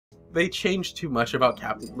they changed too much about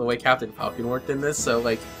the way Captain Falcon worked in this. So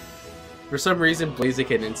like, for some reason,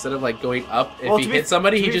 Blaziken, instead of like going up, if he hit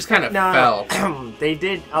somebody, he just kind of fell. No. They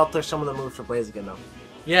did alter some of the moves for Blaziken though.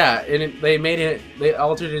 Yeah, and they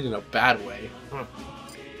altered it in a bad way.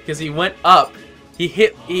 Because he went up, he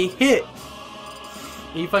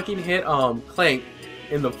fucking hit Clank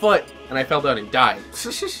in the foot, and I fell down and died.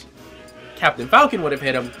 Captain Falcon would have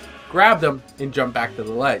hit him, grabbed him, and jumped back to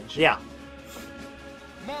the ledge. Yeah.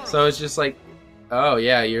 So it's just like, oh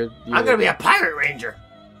yeah, you're I'm gonna be a pirate ranger.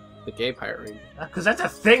 The gay pirate ranger. Because that's a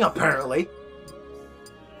thing apparently.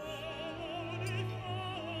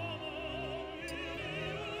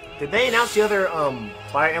 Did they announce the other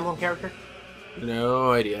Fire Emblem character?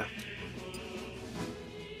 No idea.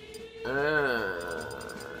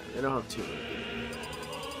 They don't have two.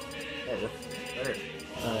 There.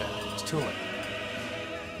 It's Tooling.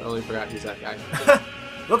 I totally forgot he's that guy.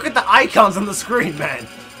 Look at the icons on the screen, man.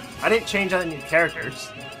 I didn't change any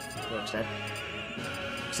characters. To an extent.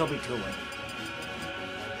 Still be Tooling.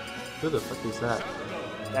 Who the fuck is that?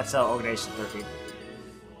 That's Organization 13.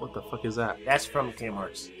 What the fuck is that? That's from Kingdom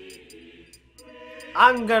Hearts.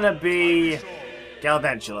 I'm gonna be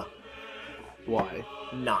Galvantula. Why?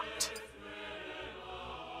 Not.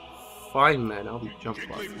 Fine, man. I'll be Jump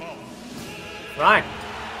Bug. Fine.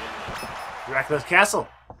 Dracula's Castle.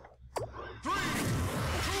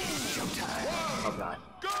 Oh god.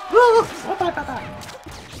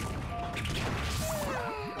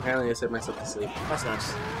 Apparently I set myself to sleep. That's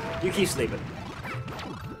nice. You keep sleeping.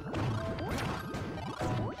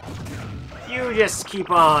 You just keep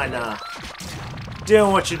on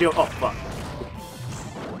doing what you do. Oh fuck.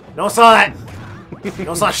 No saw that.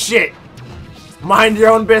 No saw shit. Mind your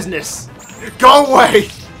own business. Go away.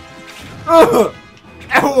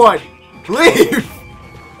 Everyone, leave.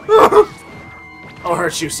 I'll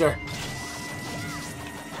hurt you, sir.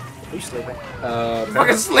 Are you sleeping?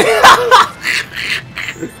 Fucking sleep.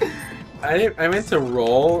 I meant to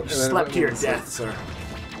roll. And slept to your death, sir.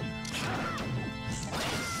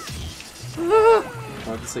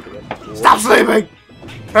 I'll just sleep again. Stop sleeping!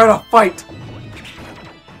 Try to fight!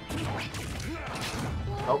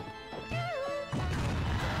 Oh.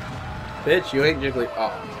 Bitch, you ain't jiggly.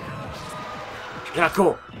 Oh. Yeah,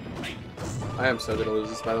 cool. I am so gonna lose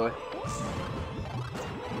this, by the way.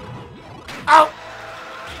 Ow!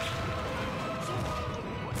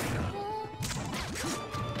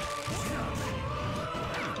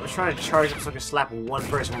 I was trying to charge up so I could slap one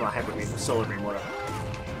person with a hyper beam, solar beam, whatever.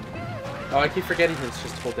 Oh, I keep forgetting it's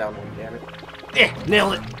just hold down one, damn it. Eh,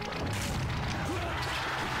 nailed it!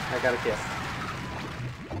 I got a kill.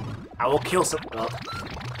 I will kill some. Oh.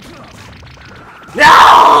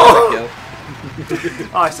 No! Kill.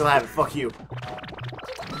 Oh, I still have it. Fuck you.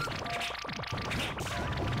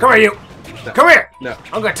 Come here, you! No. Come here! No.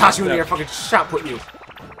 I'm gonna toss you in the air, fucking shot put you.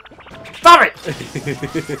 Stop it!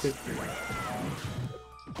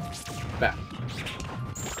 Back.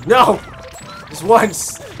 No! Just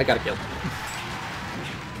once! I got a kill.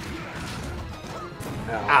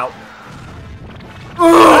 Ow. Ow.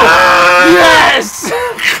 Yes!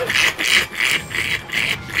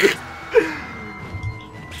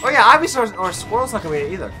 Oh yeah, obviously our Squirrel's not gonna be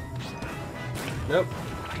it either. Nope.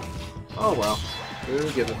 Oh well.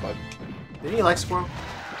 Who gives a fuck? Didn't you like Squirrel?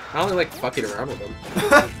 I only like fucking around with him.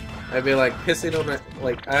 I'd be like pissing on my,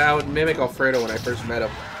 like I would mimic Alfredo when I first met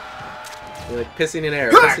him. Be like pissing in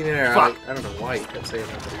air, pissing in air. I don't know why he kept saying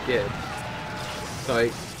that, but he did. So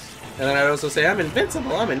and then I'd also say I'm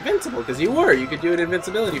invincible, because you could do an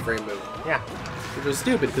invincibility frame move. Yeah. Which was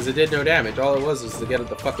stupid because it did no damage. All it was to get it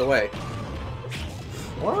the fuck away.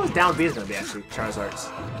 What was down B is gonna be actually Charizard's?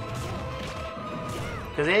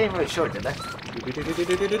 Because they didn't really show it, did they? I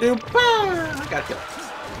got killed.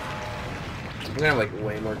 I'm gonna have like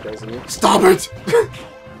way more kills than you. Stop it!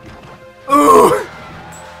 Ooh!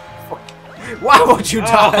 Why won't you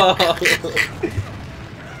die? Oh.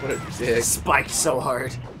 What a dick. Spiked so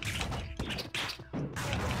hard.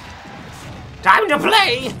 Time to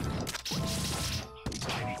play!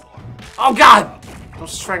 Oh god! Don't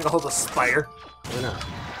stranglehold a spider. Why not?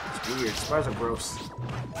 It's weird. Spiders are gross.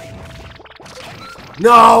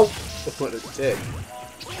 No! What a dick.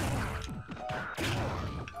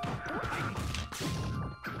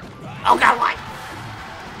 Oh god, why?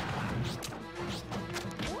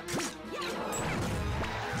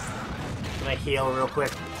 Can I heal real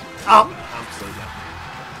quick? Oh! I'm sleeping.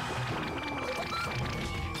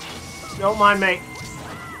 Don't mind me.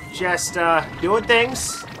 Just, doing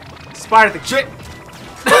things. Spider thing. Shit!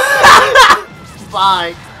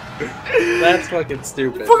 Bye. That's fucking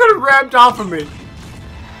stupid. It fucking ramped off of me.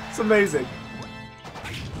 It's amazing.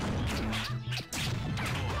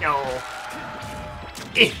 No.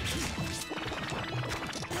 Eh.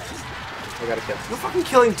 I gotta kill. You're fucking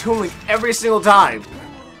killing Toon Link every single time.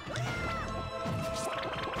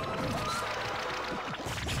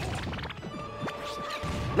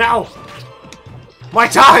 Now! My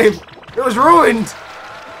time! It was ruined!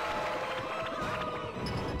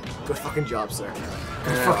 Good fucking job, sir.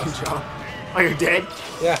 Good fucking job. Oh, you're dead?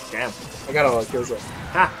 Yeah. Damn. I got all the kills up.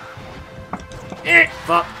 Ha! Eh!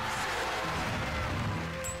 Fuck.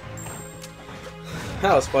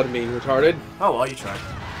 That was fun being retarded. Oh, well, you tried.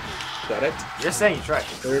 Got it. You're saying you tried.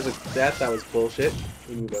 There's a death that was bullshit.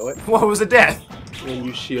 You can go it. What was the death? When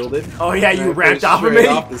you shielded. Oh, yeah, you And I ramped pushed off of straight me?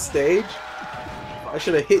 off the stage. I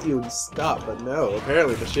should have hit you and stopped, but no.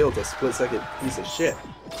 Apparently the shield's a split-second piece of shit.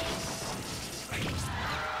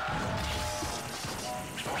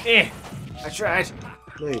 Eh! I tried.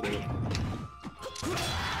 No, you didn't.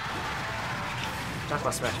 Talk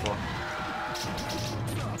about Smash 4.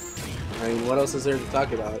 I mean, what else is there to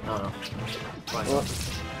talk about? I don't know. Fine.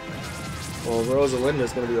 Well,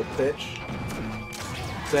 Rosalinda's gonna be a bitch.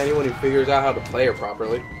 To anyone who figures out how to play her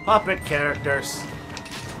properly. Puppet characters.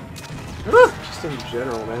 Just in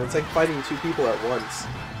general, man. It's like fighting two people at once.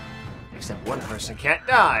 Except one person can't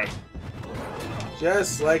die.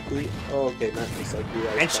 Just like the... Oh, okay, not just like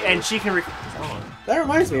the ice And she can Oh. That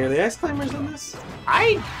reminds me, are the ice climbers in this?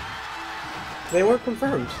 They weren't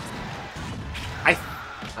confirmed.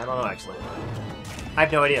 I don't know, actually. I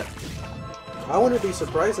have no idea. I wouldn't be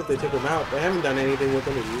surprised if they took them out. They haven't done anything with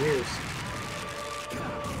them in years.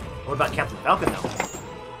 What about Captain Falcon, though?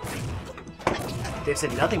 They've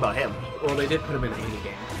said nothing about him. Well, they did put him in a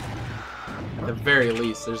minigame. At the very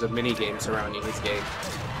least, there's a minigame surrounding his game.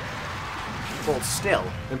 Well, still.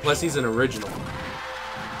 And plus, he's an original.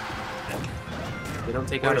 They don't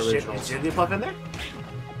take out originals. Is Jigglypuff in there?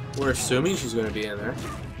 We're assuming she's going to be in there.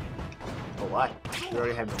 But why? We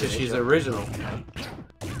already have Because she's original.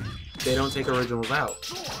 They don't take originals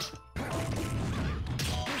out.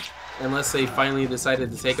 Unless they finally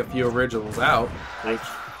decided to take a few originals out.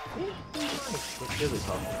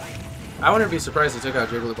 Jigglypuff. I wouldn't be surprised they took out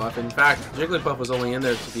Jigglypuff. In fact, Jigglypuff was only in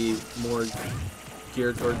there to be more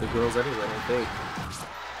geared toward the girls anyway, I think.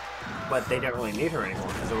 But they don't really need her anymore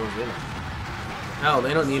because everyone's in it. Hell,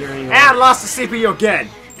 they don't need her anymore. And I lost the CPU again!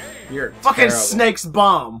 You're Fucking terrible. Snake's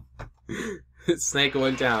bomb! Snake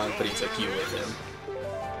went down, but he took you with him.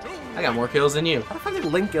 I got more kills than you. How the fuck did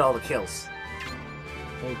Link get all the kills?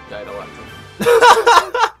 I died a lot to him.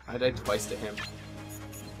 I died twice to him.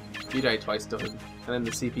 You died twice to him. And then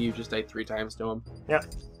the CPU just died 3 times to him. Yep.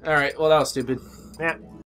 Alright, well that was stupid. Yeah.